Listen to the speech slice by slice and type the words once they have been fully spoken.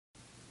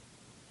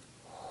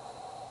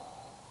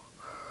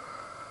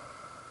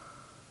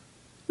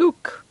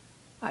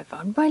I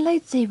found my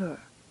lightsaber.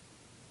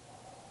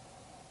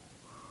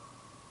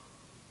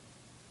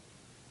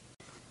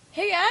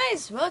 Hey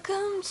guys,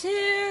 welcome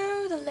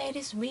to the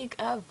latest week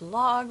of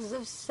Vlogs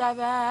of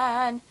 7.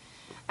 I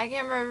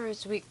can't remember if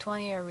it's week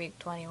 20 or week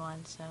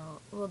 21, so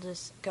we'll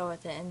just go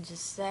with it and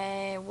just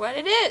say what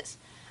it is.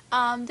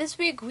 This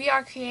week we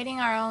are creating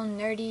our own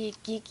nerdy,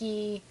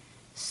 geeky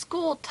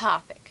school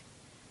topic.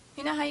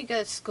 You know how you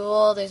go to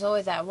school, there's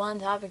always that one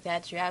topic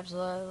that you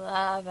absolutely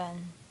love,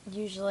 and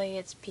usually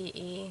it's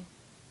PE.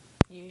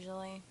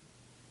 Usually.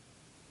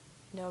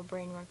 No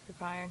brain work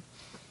required.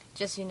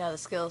 Just the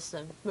skills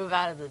to move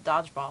out of the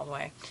dodgeball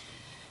way.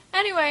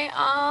 Anyway,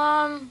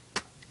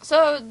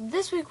 so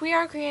this week we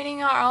are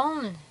creating our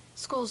own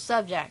school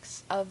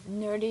subjects of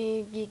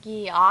nerdy,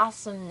 geeky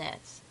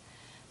awesomeness.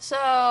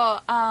 So,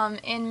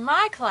 in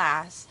my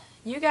class,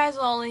 you guys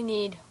will only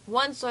need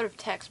one sort of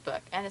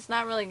textbook, and it's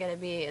not really going to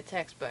be a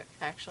textbook,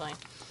 actually.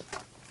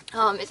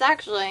 It's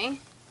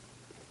actually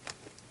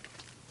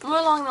more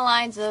along the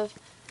lines of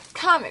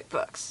comic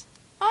books.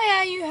 Oh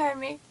yeah, you heard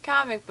me,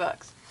 comic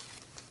books.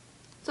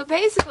 So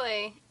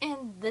basically,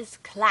 in this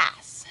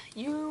class,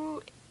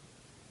 we'll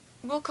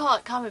call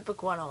it Comic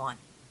Book 101.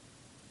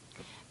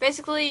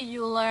 Basically,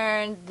 you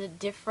learn the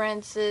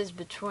differences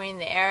between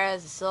the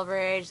eras, the Silver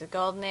Age, the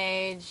Golden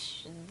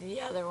Age,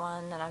 the other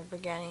one that I'm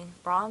forgetting,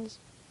 Bronze,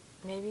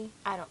 maybe?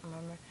 I don't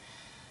remember.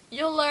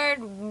 You'll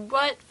learn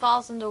what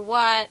falls into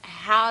what,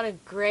 how to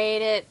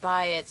grade it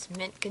by its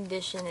mint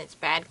condition, its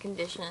bad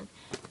condition.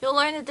 You'll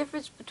learn the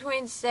difference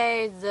between,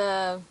 say,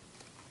 the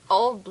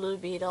old Blue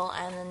Beetle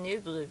and the new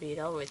Blue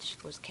Beetle, which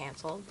was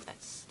canceled.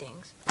 That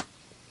stings.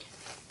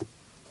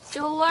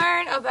 You'll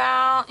learn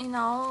about,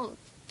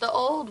 the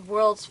old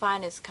World's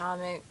Finest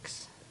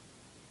comics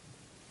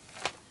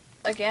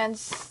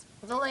against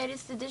the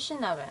latest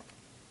edition of it.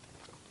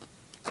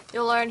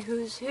 You'll learn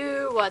who's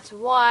who, what's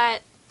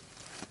what,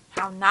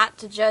 how not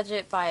to judge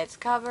it by its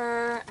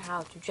cover,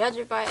 how to judge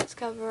it by its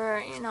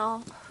cover,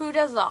 who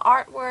does the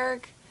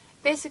artwork.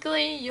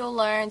 Basically, you'll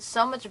learn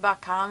so much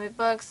about comic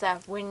books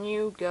that when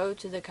you go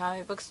to the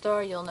comic book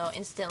store, you'll know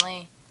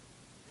instantly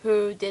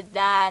who did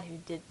that, who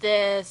did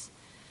this,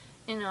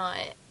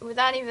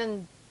 without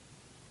even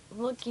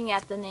looking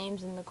at the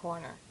names in the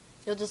corner.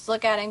 You'll just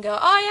look at it and go,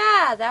 oh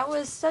yeah, that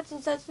was such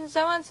and such and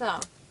so and so.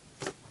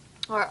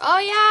 Or, oh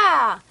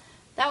yeah,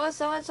 that was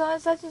so and so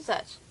and such and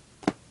such.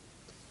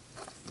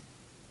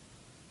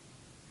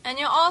 And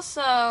you'll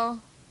also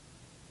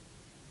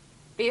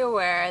be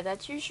aware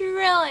that you should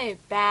really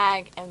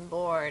bag and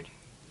board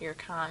your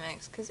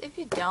comics, because if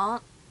you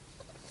don't,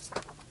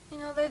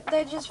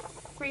 they're just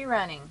free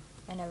running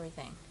and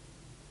everything.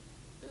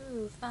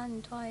 Ooh,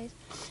 fun toys.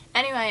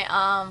 Anyway,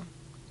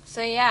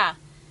 so yeah.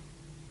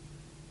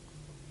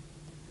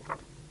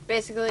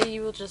 Basically,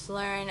 you will just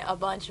learn a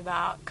bunch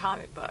about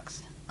comic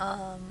books.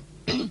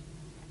 And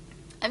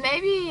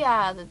maybe,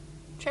 the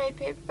trade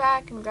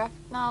paperback and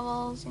graphic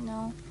novels,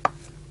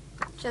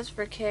 just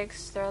for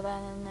kicks, throw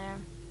that in there.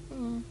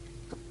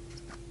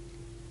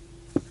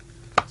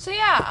 So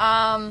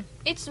yeah,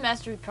 each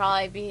semester would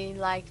probably be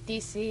like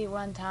DC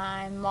one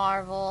time,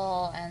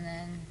 Marvel, and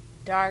then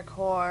Dark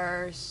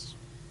Horse,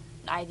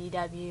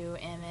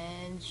 IDW,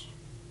 Image,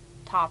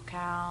 Top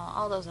Cow,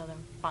 all those other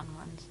fun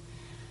ones.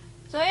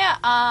 So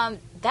yeah,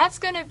 that's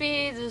gonna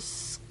be the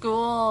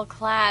school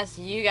class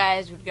you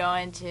guys would go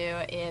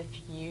into if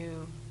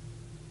you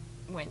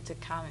went to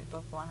Comic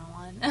Book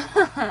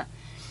 101.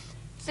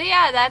 So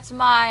yeah, that's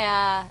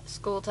my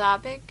school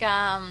topic.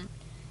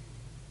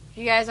 If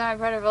you guys aren't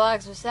part of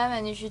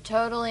VlogsOfSeven, you should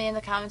totally in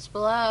the comments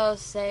below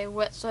say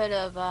what sort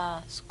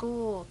of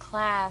school,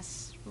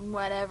 class,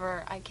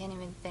 whatever, I can't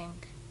even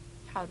think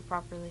how to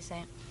properly say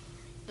it.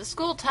 The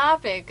school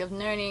topic of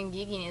nerdy and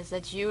geekiness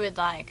that you would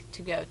like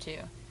to go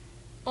to.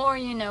 Or,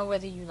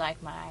 whether you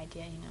like my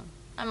idea,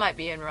 I might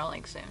be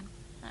enrolling soon.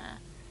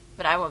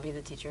 But I won't be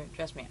the teacher.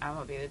 Trust me, I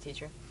won't be the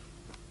teacher.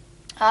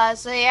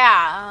 So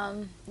yeah,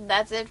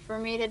 that's it for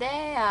me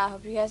today. I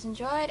hope you guys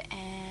enjoyed,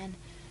 and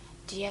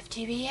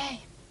DFTBA.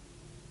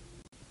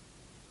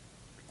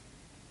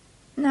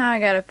 Now I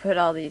gotta put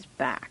all these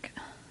back.